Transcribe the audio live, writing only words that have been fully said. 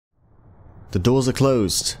The doors are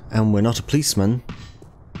closed, and we're not a policeman.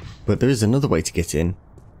 But there is another way to get in.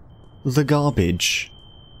 The garbage.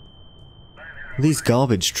 These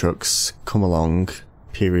garbage trucks come along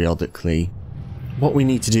periodically. What we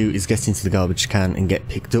need to do is get into the garbage can and get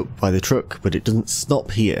picked up by the truck, but it doesn't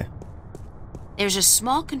stop here. There's a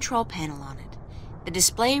small control panel on it. The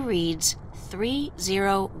display reads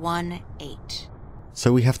 3018.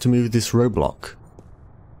 So we have to move this roadblock.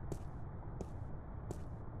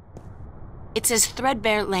 It says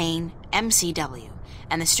Threadbare Lane, MCW,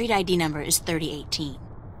 and the street ID number is 3018.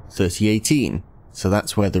 3018. So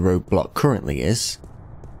that's where the roadblock currently is.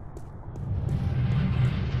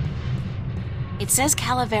 It says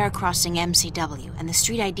Calavera Crossing MCW, and the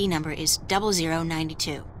street ID number is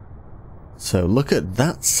 0092. So look at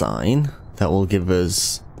that sign. That will give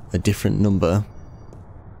us a different number.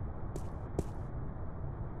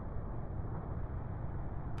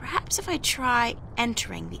 Perhaps if I try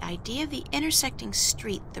entering the ID of the intersecting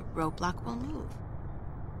street, the roadblock will move.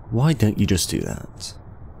 Why don't you just do that?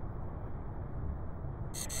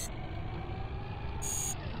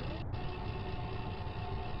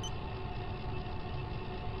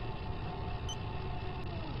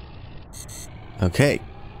 Okay.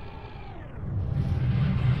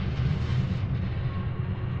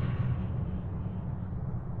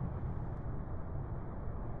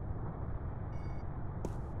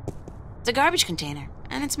 It's a garbage container,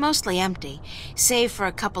 and it's mostly empty, save for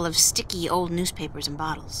a couple of sticky old newspapers and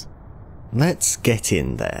bottles. Let's get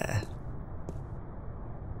in there.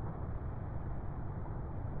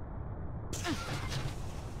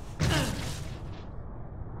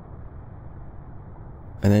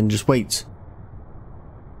 And then just wait.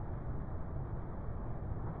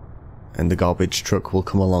 And the garbage truck will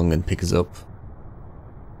come along and pick us up.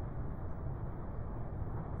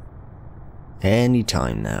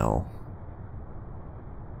 Anytime now.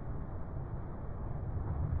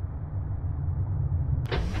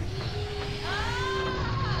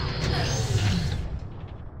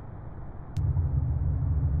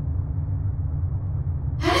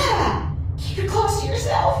 Keep it close to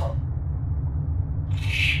yourself.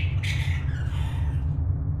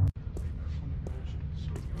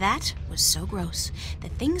 That was so gross. The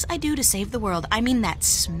things I do to save the world, I mean that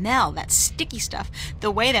smell, that sticky stuff, the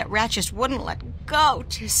way that rat just wouldn't let go.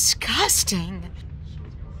 Disgusting.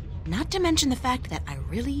 Not to mention the fact that I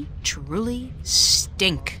really, truly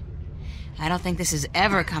stink. I don't think this is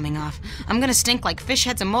ever coming off. I'm gonna stink like fish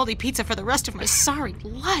heads and moldy pizza for the rest of my sorry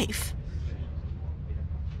life.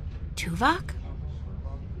 Tuvok?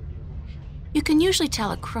 You can usually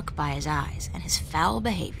tell a crook by his eyes and his foul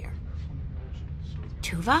behavior.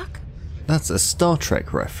 Tuvok? That's a Star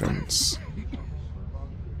Trek reference.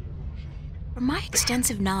 From my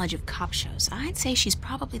extensive knowledge of cop shows, I'd say she's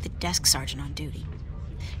probably the desk sergeant on duty.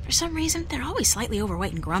 For some reason, they're always slightly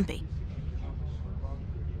overweight and grumpy.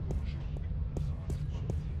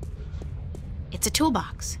 It's a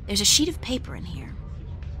toolbox. There's a sheet of paper in here.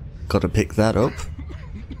 Gotta pick that up.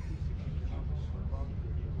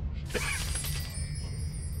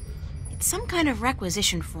 It's some kind of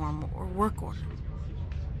requisition form or work order.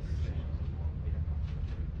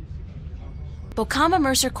 Bocama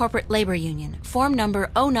Mercer Corporate Labor Union, form number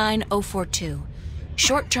 09042.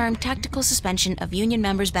 Short-term tactical suspension of union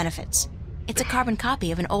members' benefits. It's a carbon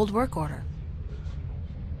copy of an old work order.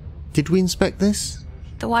 Did we inspect this?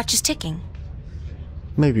 The watch is ticking.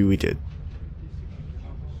 Maybe we did.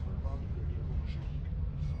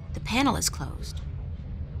 The panel is closed.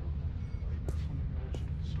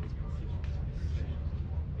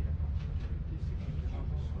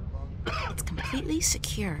 It's completely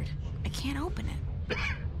secured. I can't open it.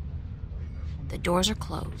 The doors are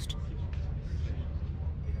closed.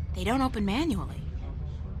 They don't open manually.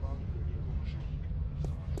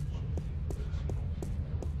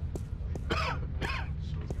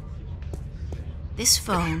 This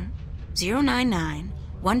phone,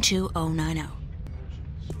 099-12090.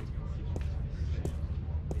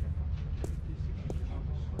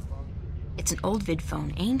 It's an old vid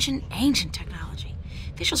phone, ancient technology.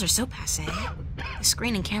 Visuals are so passé. The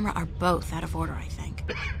screen and camera are both out of order, I think.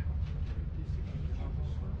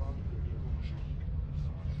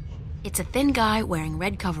 It's a thin guy wearing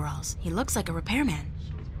red coveralls. He looks like a repairman.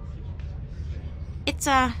 It's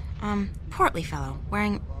a, portly fellow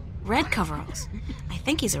wearing red coveralls. I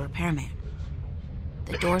think he's a repairman.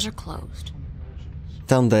 The doors are closed.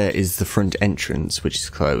 Down there is the front entrance, which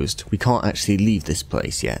is closed. We can't actually leave this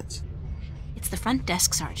place yet. It's the front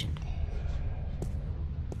desk sergeant.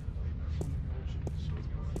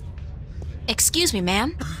 Excuse me,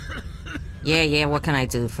 ma'am. Yeah, what can I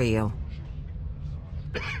do for you?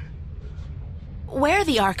 Where are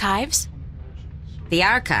the archives? The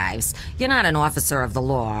archives? You're not an officer of the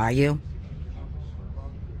law, are you?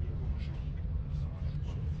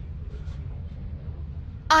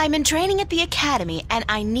 I'm in training at the academy, and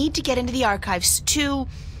I need to get into the archives to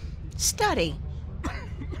study.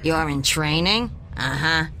 You're in training?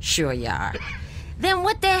 Uh-huh, sure you are. Then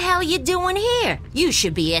what the hell you doing here? You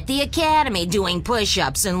should be at the academy doing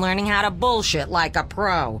push-ups and learning how to bullshit like a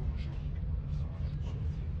pro.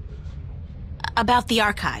 About the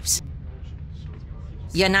archives.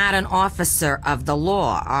 You're not an officer of the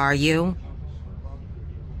law, are you?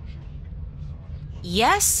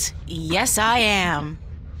 Yes, I am.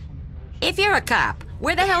 If you're a cop,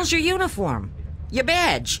 where the hell's your uniform? Your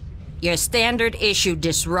badge? Your standard issue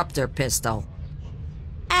disruptor pistol?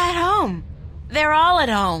 At home. They're all at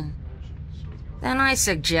home. Then I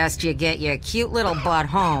suggest you get your cute little butt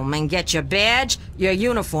home and get your badge, your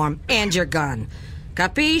uniform, and your gun.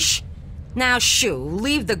 Capiche? Now shoo,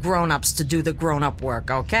 leave the grown-ups to do the grown-up work,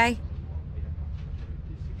 okay?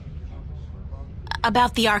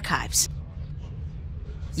 About the archives.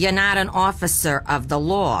 You're not an officer of the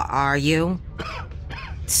law, are you?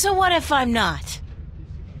 So what if I'm not?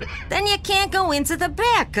 Then you can't go into the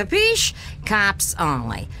back, capiche? Cops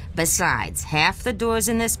only. Besides, half the doors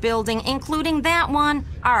in this building, including that one,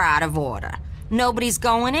 are out of order. Nobody's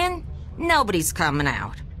going in, nobody's coming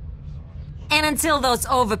out. And until those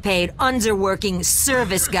overpaid, underworking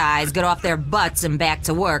service guys get off their butts and back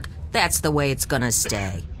to work, that's the way it's gonna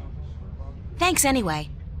stay. Thanks anyway.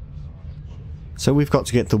 So we've got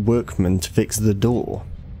to get the workmen to fix the door.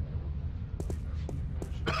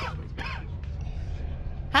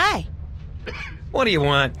 Hi. What do you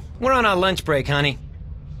want? We're on our lunch break, honey.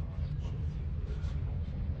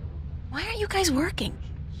 Why aren't you guys working?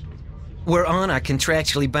 We're on our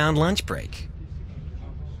contractually bound lunch break.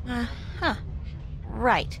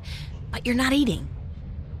 Right. But you're not eating.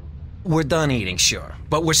 We're done eating, sure,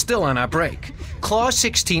 but we're still on our break. Clause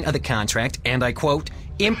 16 of the contract, and I quote,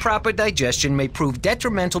 improper digestion may prove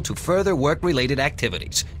detrimental to further work-related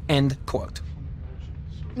activities. End quote.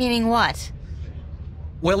 Meaning what?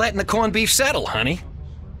 We're letting the corned beef settle, honey.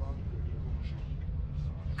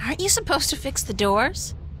 Aren't you supposed to fix the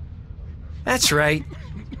doors? That's right.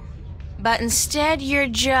 But instead you're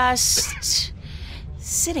just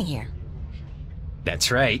sitting here.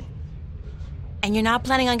 That's right. And you're not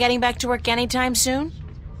planning on getting back to work anytime soon?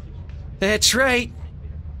 That's right.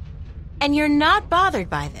 And you're not bothered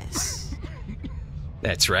by this?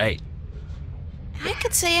 That's right. I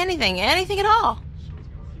could say anything at all.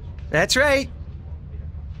 That's right.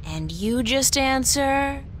 And you just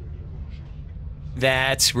answer...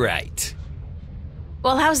 That's right.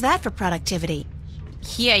 Well, how's that for productivity?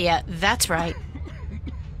 Yeah, that's right.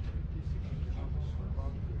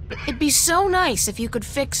 It'd be so nice if you could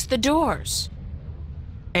fix the doors.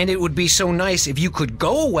 And it would be so nice if you could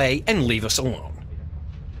go away and leave us alone.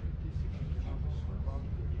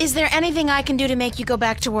 Is there anything I can do to make you go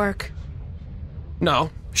back to work? No,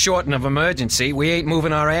 short of emergency, we ain't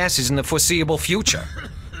moving our asses in the foreseeable future.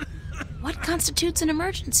 What constitutes an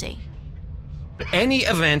emergency? Any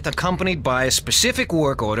event accompanied by a specific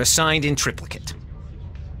work order signed in triplicate.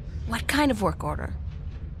 What kind of work order?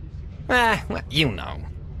 Well, you know.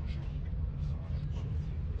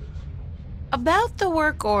 About the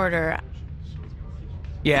work order,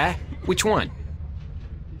 Yeah? Which one?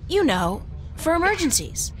 you know, for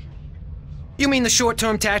emergencies. You mean the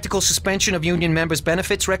short-term tactical suspension of union members'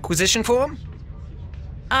 benefits requisition form?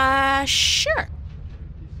 Sure.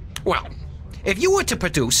 Well, if you were to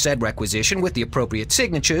produce said requisition with the appropriate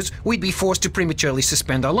signatures, we'd be forced to prematurely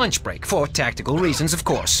suspend our lunch break, for tactical reasons, of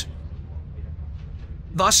course.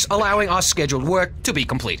 Thus, allowing our scheduled work to be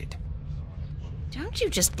completed. Don't you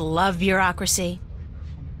just love bureaucracy?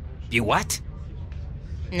 You what?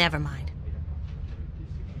 Never mind.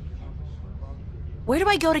 Where do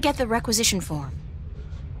I go to get the requisition form?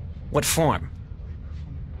 What form?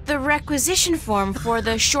 The requisition form for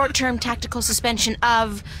the short-term tactical suspension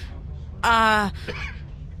of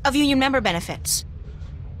union member benefits.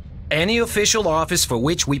 Any official office for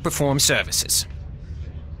which we perform services.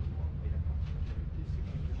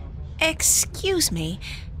 Excuse me,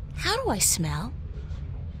 how do I smell?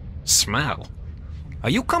 Smell? Are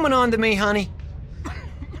you coming on to me, honey?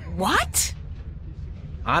 What?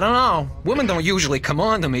 I don't know. Women don't usually come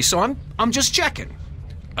on to me, so I'm just checking.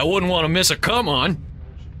 I wouldn't want to miss a come on.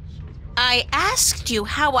 I asked you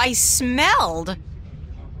how I smelled.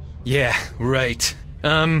 Yeah, right.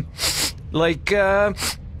 Like,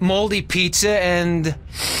 moldy pizza and...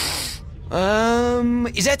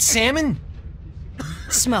 is that salmon?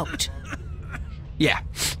 Smoked. Yeah.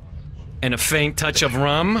 And a faint touch of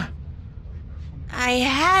rum? I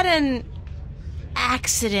had an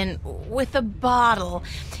accident with a bottle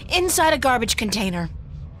inside a garbage container.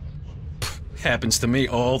 Happens to me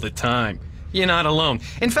all the time. You're not alone.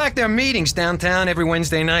 In fact, there are meetings downtown every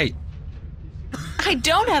Wednesday night. I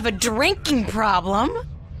don't have a drinking problem.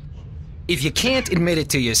 If you can't admit it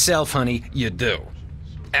to yourself, honey, you do.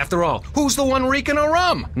 After all, who's the one reeking of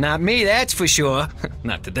rum? Not me, that's for sure.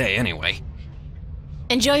 Not today, anyway.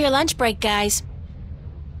 Enjoy your lunch break, guys.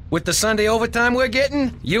 With the Sunday overtime we're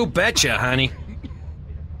getting? You betcha, honey.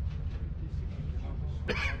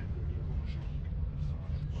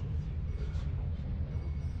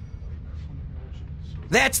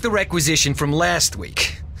 That's the requisition from last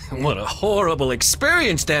week. What a horrible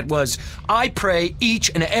experience that was. I pray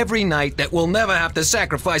each and every night that we'll never have to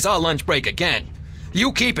sacrifice our lunch break again.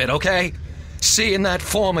 You keep it, okay? Seeing that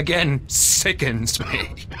form again sickens me.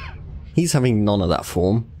 He's having none of that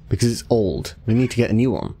form, because it's old. We need to get a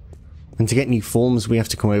new one. And to get new forms, we have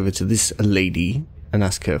to come over to this lady and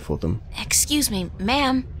ask her for them. Excuse me,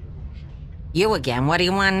 ma'am. You again, what do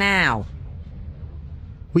you want now?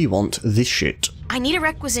 We want this shit. I need a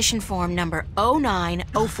requisition form number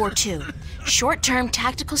 09042. Short-term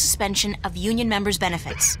tactical suspension of union members'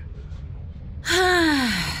 benefits.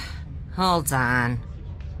 Hold on.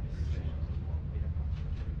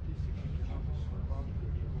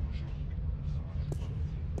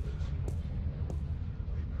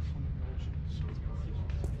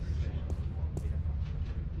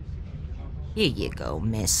 Here you go,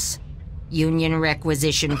 miss. Union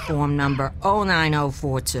requisition form number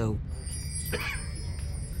 09042.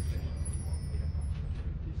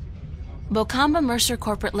 Bocamba Mercer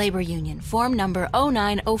Corporate Labor Union, form number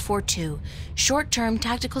 09042. Short-term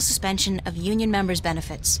tactical suspension of union members'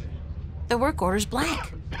 benefits. The work order's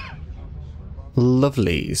blank.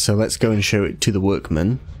 Lovely, so let's go and show it to the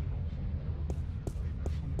workmen.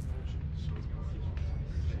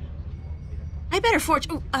 I better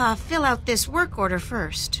fill out this work order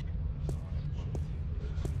first.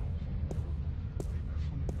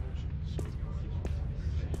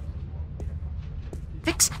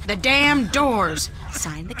 Fix the damn doors.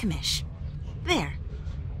 Sign the commish. There.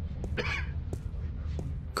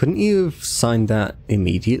 Couldn't you have signed that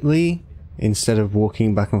immediately, instead of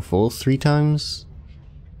walking back and forth 3 times?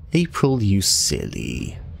 April, you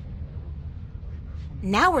silly.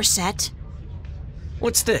 Now we're set.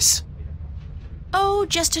 What's this? Oh,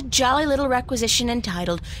 just a jolly little requisition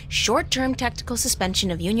entitled Short-Term Tactical Suspension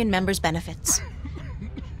of Union Members' Benefits.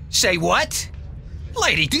 Say what?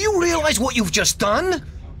 Lady, do you realize what you've just done?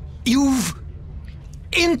 You've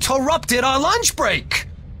interrupted our lunch break.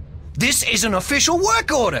 This is an official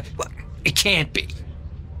work order. It can't be.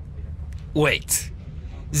 Wait.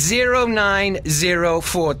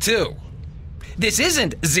 09042. This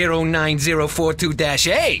isn't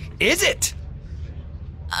 09042-A, is it?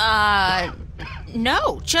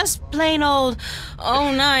 No, just plain old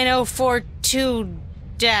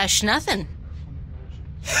 09042-nothing.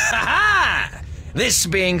 Ha-ha! This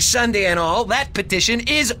being Sunday and all, that petition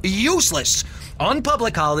is useless. On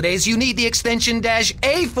public holidays, you need the extension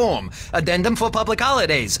 -A form. Addendum for public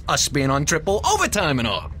holidays. Us being on triple overtime and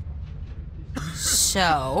all.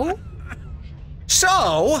 So?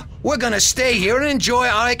 So, we're gonna stay here and enjoy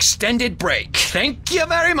our extended break. Thank you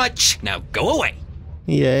very much. Now go away.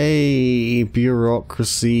 Yay,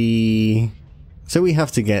 bureaucracy. So we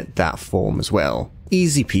have to get that form as well.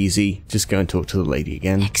 Easy peasy, just go and talk to the lady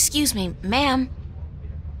again. Excuse me, ma'am.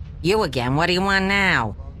 You again, what do you want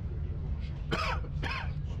now?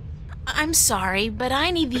 I'm sorry, but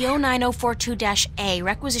I need the 09042-A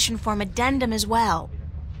requisition form addendum as well.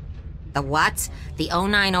 The what? The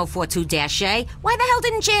 09042-A? Why the hell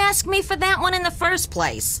didn't you ask me for that one in the first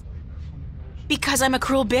place? Because I'm a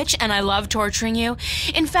cruel bitch and I love torturing you.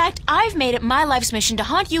 In fact, I've made it my life's mission to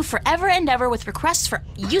haunt you forever and ever with requests for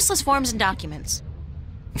useless forms and documents.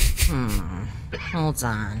 Hold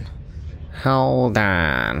on. Hold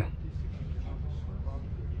on.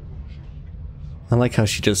 I like how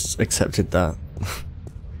she just accepted that.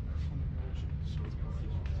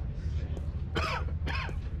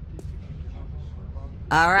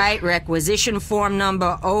 Alright, requisition form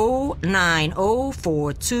number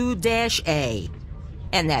 09042-A.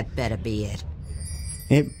 And that better be it.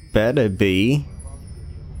 It better be.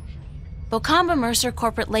 Bocamba Mercer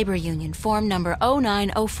Corporate Labor Union, form number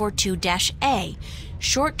 09042-A.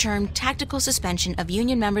 Short-term tactical suspension of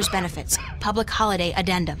union members' benefits. Public holiday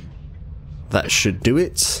addendum. That should do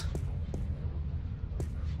it.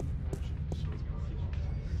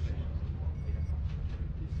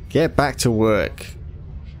 Get back to work.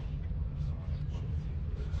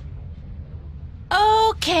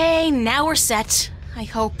 Okay, now we're set. I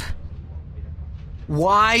hope.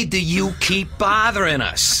 Why do you keep bothering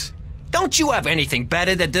us? Don't you have anything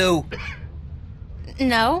better to do?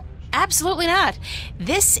 No, absolutely not.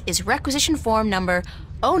 This is requisition form number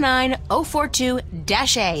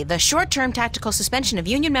 09042-A, the short-term tactical suspension of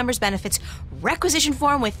union members' benefits requisition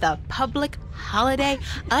form with the public holiday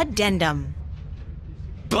addendum.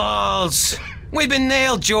 Balls! We've been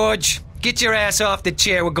nailed, George. Get your ass off the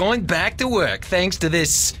chair. We're going back to work, thanks to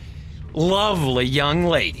this lovely young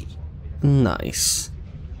lady. Nice.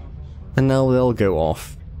 And now they'll go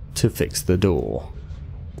off to fix the door.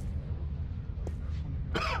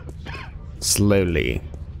 Slowly.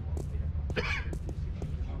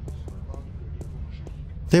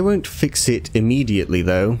 They won't fix it immediately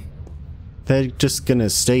though. They're just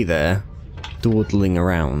gonna stay there, dawdling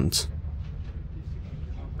around.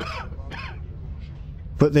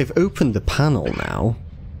 But they've opened the panel now,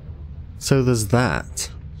 so there's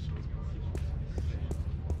that.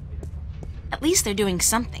 At least they're doing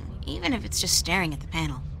something, even if it's just staring at the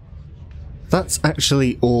panel. That's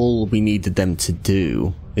actually all we needed them to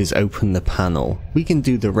do, is open the panel. We can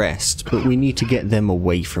do the rest, but we need to get them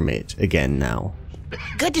away from it again now.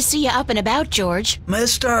 Good to see you up and about, George.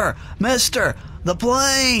 Mister, the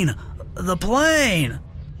plane! The plane!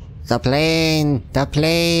 The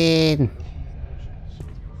plane!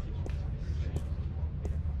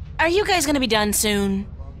 Are you guys gonna be done soon?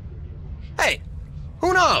 Hey,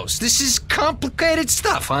 who knows? This is complicated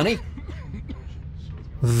stuff, honey.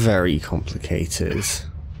 Very complicated.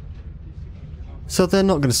 So they're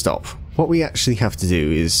not going to stop. What we actually have to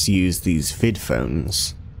do is use these vid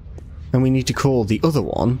phones. And we need to call the other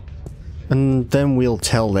one, and then we'll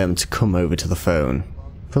tell them to come over to the phone.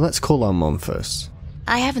 But let's call our mom first.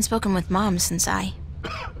 I haven't spoken with Mom since I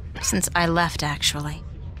left, actually.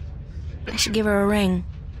 I should give her a ring.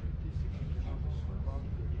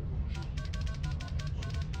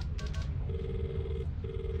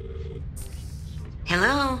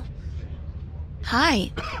 Hello?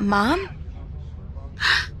 Hi, Mom?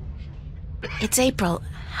 It's April.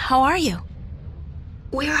 How are you?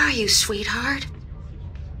 Where are you, sweetheart?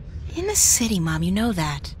 In the city, Mom, you know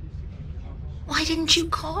that. Why didn't you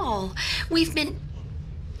call?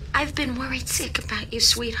 I've been worried sick about you,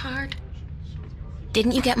 sweetheart.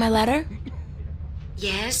 Didn't you get my letter?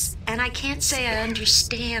 Yes, and I can't say I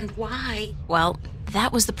understand why. Well,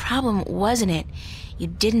 that was the problem, wasn't it? You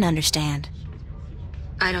didn't understand.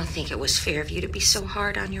 I don't think it was fair of you to be so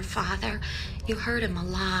hard on your father. You hurt him a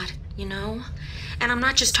lot, you know? And I'm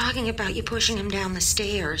not just talking about you pushing him down the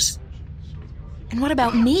stairs. And what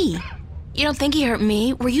about me? You don't think he hurt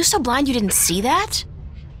me? Were you so blind you didn't see that?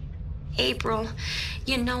 April,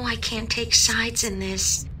 you know I can't take sides in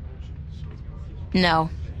this.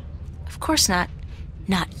 No. Of course not.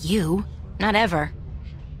 Not you. Not ever.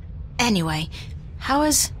 Anyway,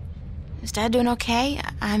 is Dad doing okay?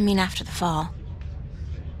 I mean, after the fall.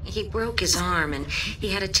 He broke his arm and he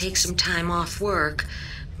had to take some time off work.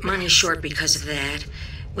 Money's short because of that.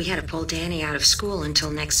 We had to pull Danny out of school until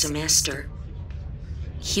next semester.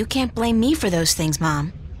 You can't blame me for those things,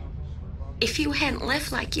 Mom. If you hadn't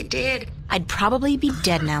left like you did... I'd probably be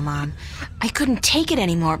dead now, Mom. I couldn't take it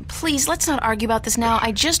anymore. Please, let's not argue about this now.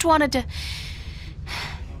 I just wanted to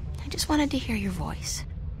hear your voice.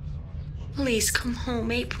 Please come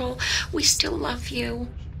home, April. We still love you.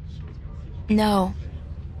 No.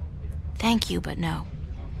 Thank you, but no.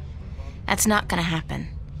 That's not gonna happen.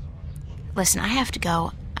 Listen, I have to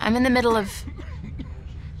go. I'm in the middle of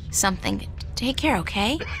something. Take care,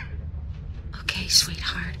 okay? Okay,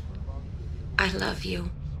 sweetheart. I love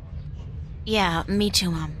you. Yeah, me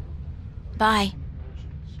too, Mom. Bye.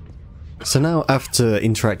 So now, after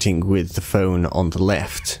interacting with the phone on the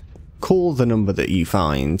left, call the number that you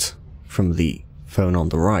find from the phone on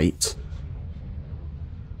the right.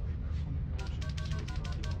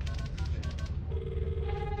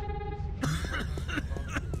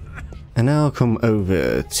 And now come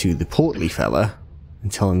over to the portly fella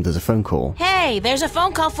and tell him there's a phone call. Hey, there's a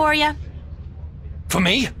phone call for you. For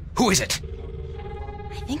me? Who is it?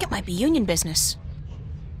 I think it might be union business.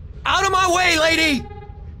 Out of my way, lady!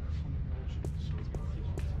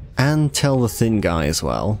 And tell the thin guy as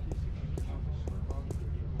well.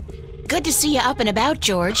 Good to see you up and about,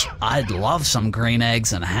 George. I'd love some green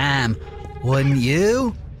eggs and ham. Wouldn't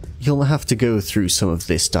you? You'll have to go through some of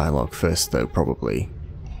this dialogue first though, probably.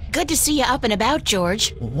 Good to see you up and about,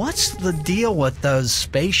 George. What's the deal with those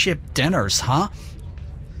spaceship dinners, huh?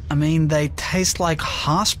 I mean, they taste like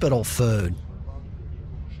hospital food.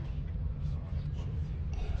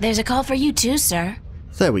 There's a call for you too, sir.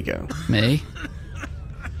 There we go. Me?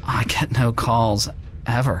 I get no calls,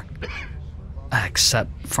 ever.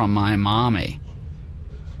 Except from my mommy.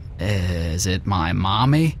 Is it my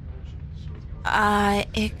mommy?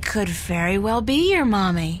 It could very well be your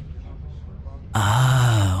mommy.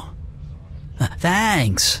 Oh.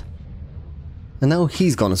 Thanks. And now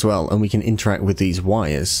he's gone as well, and we can interact with these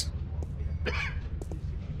wires.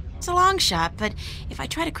 It's a long shot, but if I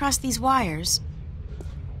try to cross these wires...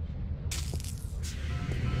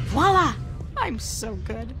 Voila! I'm so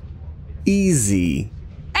good. Easy.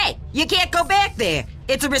 Hey, you can't go back there.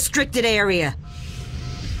 It's a restricted area.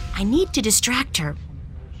 I need to distract her.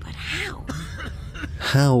 But how?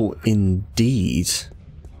 How indeed.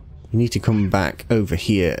 You need to come back over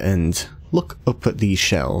here and look up at these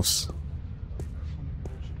shelves.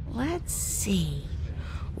 Let's see.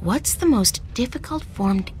 What's the most difficult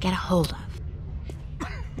form to get a hold of?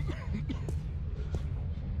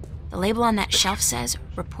 The label on that shelf says,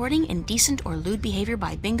 reporting indecent or lewd behavior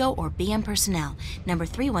by bingo or BM personnel, number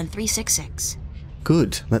 31366.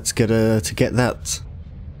 Good, let's get her to get that.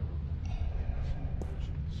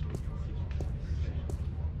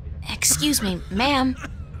 Excuse me, ma'am.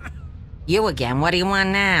 You again, what do you want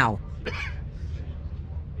now?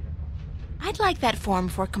 I'd like that form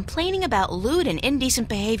for complaining about lewd and indecent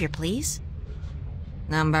behavior, please.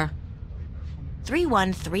 Number?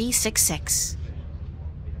 31366.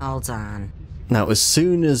 Hold on. Now, as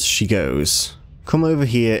soon as she goes, come over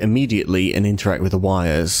here immediately and interact with the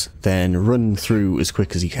wires, then run through as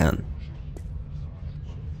quick as you can.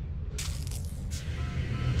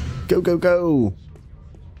 Go, go, go!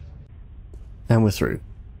 And we're through.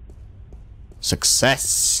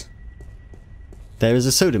 Success! There is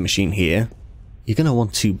a soda machine here. You're going to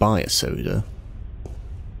want to buy a soda.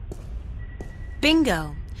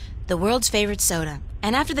 Bingo! The world's favorite soda.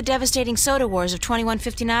 And after the devastating soda wars of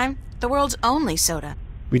 2159, the world's only soda.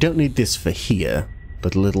 We don't need this for here,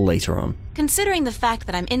 but a little later on. Considering the fact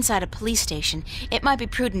that I'm inside a police station, it might be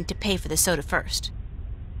prudent to pay for the soda first.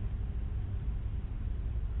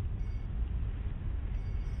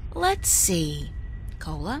 Let's see.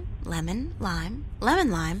 Cola, lemon, lime, lemon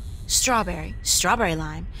lime, strawberry, strawberry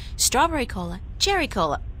lime, strawberry cola, cherry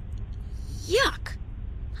cola. Yuck!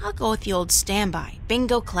 I'll go with the old standby,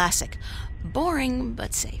 Bingo Classic. Boring,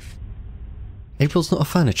 but safe. April's not a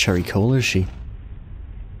fan of cherry cola, is she?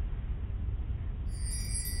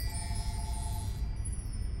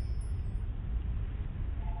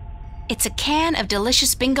 It's a can of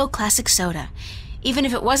delicious Bingo Classic soda. Even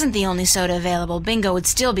if it wasn't the only soda available, Bingo would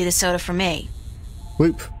still be the soda for me.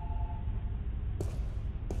 Whoop.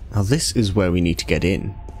 Now this is where we need to get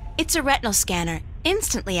in. It's a retinal scanner,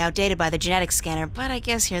 instantly outdated by the genetic scanner, but I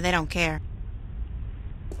guess here they don't care.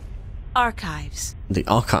 Archives. The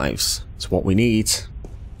archives. It's what we need.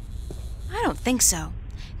 I don't think so.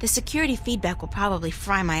 The security feedback will probably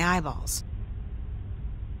fry my eyeballs.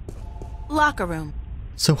 Locker room.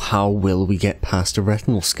 So how will we get past a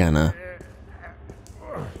retinal scanner?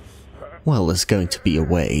 Well, there's going to be a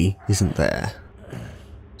way, isn't there?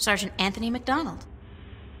 Sergeant Anthony McDonald.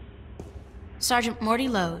 Sergeant Morty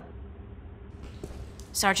Lode.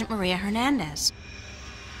 Sergeant Maria Hernandez.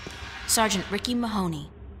 Sergeant Ricky Mahoney.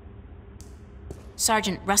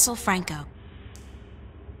 Sergeant Russell Franco.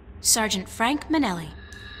 Sergeant Frank Manelli.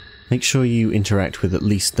 Make sure you interact with at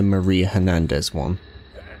least the Maria Hernandez one.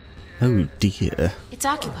 Oh dear. It's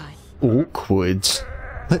occupied. Awkward.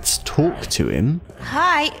 Let's talk to him.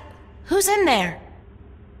 Hi. Who's in there?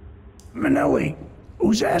 Manelli,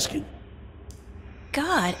 who's asking?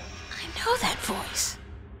 God, I know that voice.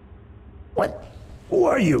 What? Who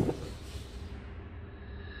are you?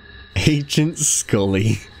 Agent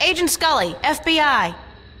Scully. Agent Scully, FBI.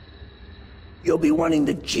 You'll be wanting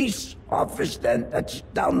the chief's office then. That's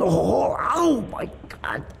down the hall. Oh my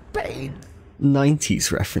God, pain.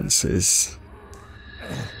 90s references.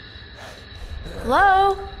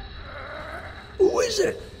 Hello? Who is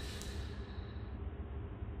it?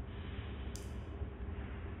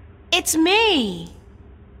 It's me.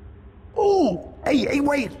 Oh, hey,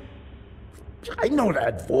 wait. I know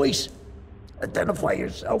that voice. Identify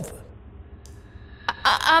yourself.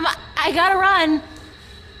 I gotta run.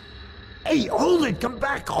 Hey, hold it. Come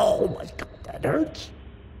back. Oh my God, that hurts.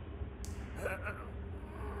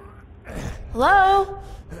 Hello?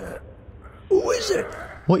 Who is it?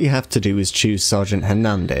 What you have to do is choose Sergeant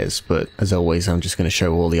Hernandez, but as always, I'm just going to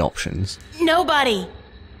show all the options. Nobody.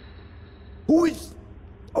 Who is...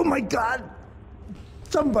 Oh my God.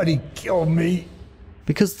 Somebody kill me.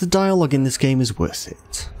 Because the dialogue in this game is worth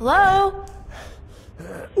it. Hello?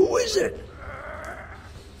 Who is it?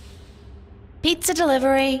 Pizza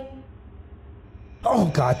delivery. Oh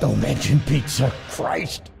God, don't mention pizza.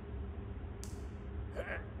 Christ.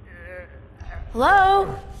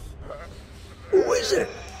 Hello? Who is it?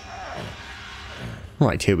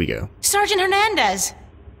 Right, here we go. Sergeant Hernandez!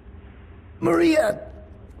 Maria,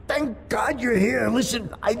 thank God you're here. Listen,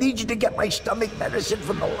 I need you to get my stomach medicine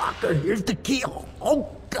from the locker. Here's the key. Oh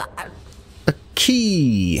God. A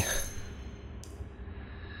key!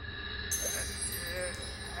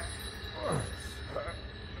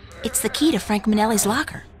 It's the key to Frank Manelli's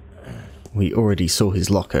locker. We already saw his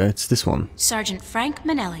locker. It's this one. Sergeant Frank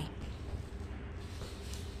Manelli.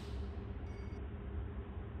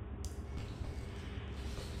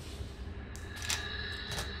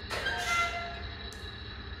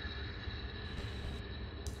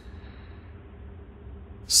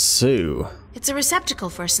 So, It's a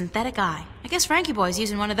receptacle for a synthetic eye. I guess Frankie Boy's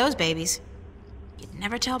using one of those babies. You'd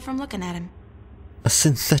never tell from looking at him. a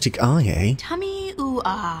synthetic eye, eh? Tummy ooh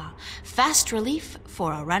ah. Fast relief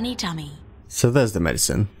for a runny tummy. So there's the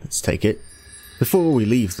medicine. Let's take it. Before we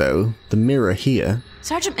leave, though, the mirror here.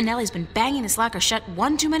 Sergeant Manelli's been banging this locker shut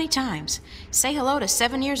one too many times. Say hello to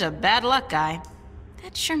 7 years of bad luck, guy.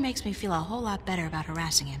 That sure makes me feel a whole lot better about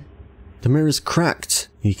harassing him. The mirror's cracked.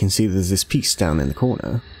 You can see there's this piece down in the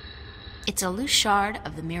corner. It's a loose shard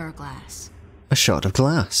of the mirror glass. A shard of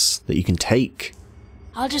glass that you can take.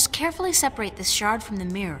 I'll just carefully separate this shard from the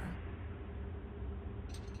mirror.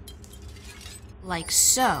 Like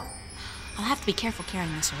so. I'll have to be careful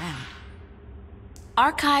carrying this around.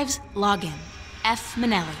 Archives login. F.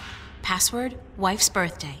 Manelli. Password, wife's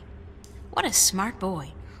birthday. What a smart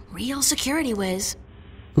boy. Real security whiz.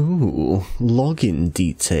 Ooh, login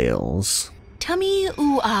details. Tummy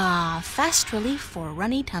ooh ah. Fast relief for a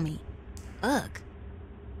runny tummy. Ugh.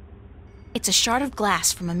 It's a shard of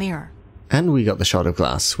glass from a mirror. And we got the shard of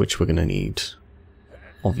glass, which we're gonna need.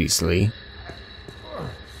 Obviously.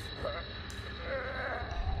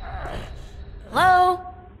 Hello?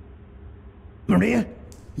 Maria,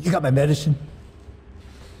 you got my medicine?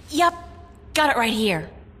 Yup. Got it right here.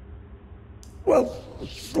 Well,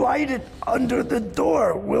 slide it under the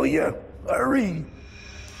door, will you? Hurry.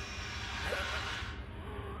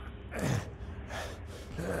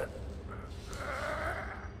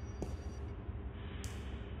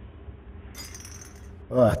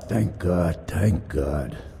 Oh, thank God, thank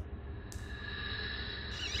God.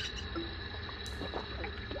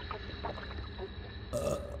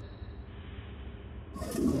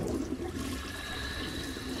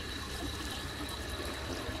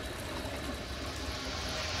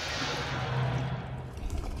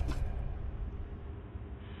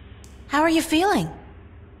 How are you feeling?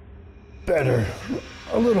 Better.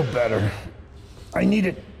 A little better. I need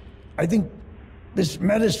it. I think this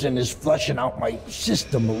medicine is flushing out my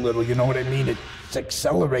system a little, you know what I mean? It's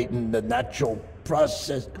accelerating the natural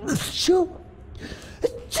process. Achoo.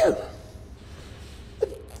 Achoo.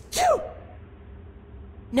 Achoo.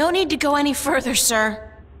 No need to go any further,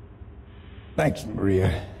 sir. Thanks,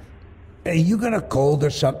 Maria. Hey, you got a cold or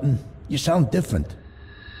something? You sound different.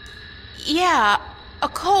 Yeah, a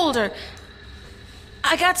cold or...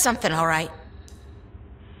 I got something, all right.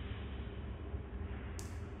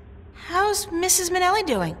 How's Mrs. Manelli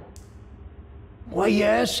doing? Why you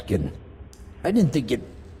asking? I didn't think it...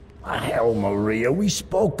 Hell, Maria, we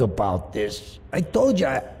spoke about this. I told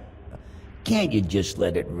you Can't you just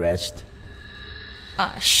let it rest?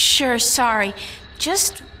 Sure, sorry.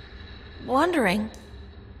 Just wondering.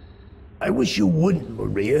 I wish you wouldn't,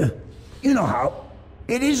 Maria. You know how...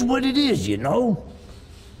 It is what it is, you know?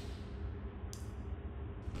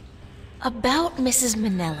 About Mrs.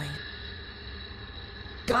 Manelli.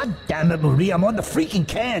 God damn it, Maria, I'm on the freaking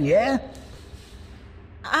can, yeah?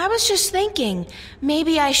 I was just thinking,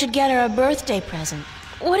 maybe I should get her a birthday present.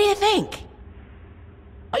 What do you think?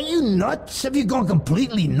 Are you nuts? Have you gone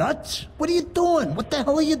completely nuts? What are you doing? What the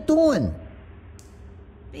hell are you doing?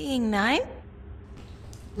 Being nice?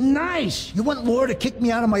 Nice! You want Laura to kick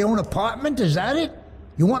me out of my own apartment, is that it?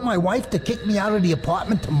 You want my wife to kick me out of the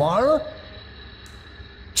apartment tomorrow?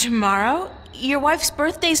 Tomorrow? Your wife's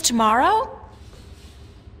birthday's tomorrow?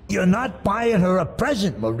 You're not buying her a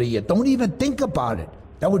present, Maria. Don't even think about it.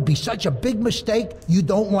 That would be such a big mistake. You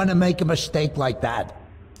don't want to make a mistake like that.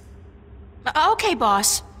 Okay,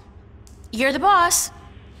 boss. You're the boss.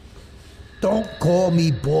 Don't call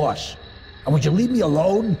me boss. And would you leave me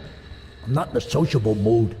alone? I'm not in a sociable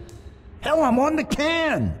mood. Hell, I'm on the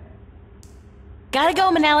can. Gotta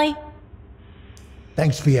go, Manelli.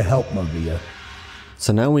 Thanks for your help, Maria.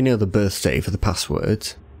 So now we know the birthday for the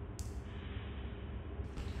password.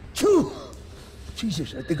 Phew.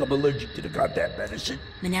 Jesus, I think I'm allergic to the goddamn medicine.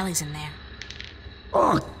 Manelli's in there.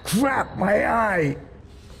 Oh, crap, my eye.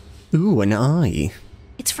 Ooh, an eye.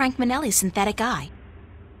 It's Frank Manelli's synthetic eye.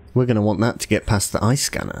 We're going to want that to get past the eye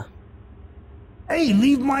scanner. Hey,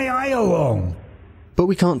 leave my eye alone. But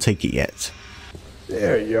we can't take it yet.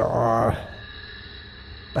 There you are.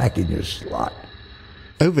 Back in your slot.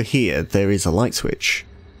 Over here, there is a light switch.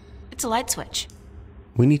 It's a light switch.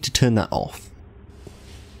 We need to turn that off.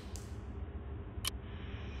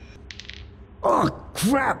 Oh,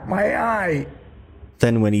 crap, my eye!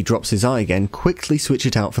 Then when he drops his eye again, quickly switch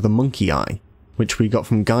it out for the monkey eye, which we got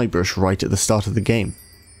from Guybrush right at the start of the game.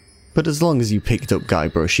 But as long as you picked up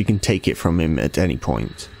Guybrush, you can take it from him at any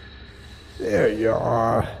point. There you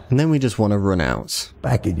are. And then we just want to run out.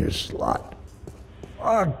 Back in your slot.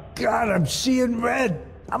 Oh, God, I'm seeing red.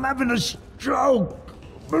 I'm having a stroke.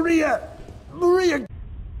 Maria! Maria!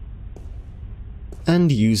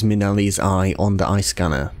 And use Minelli's eye on the eye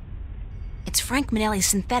scanner. It's Frank Minelli's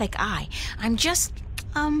synthetic eye. I'm just,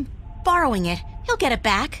 borrowing it. He'll get it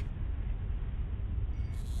back.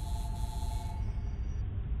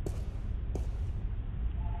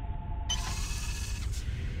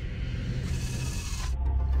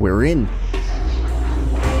 We're in.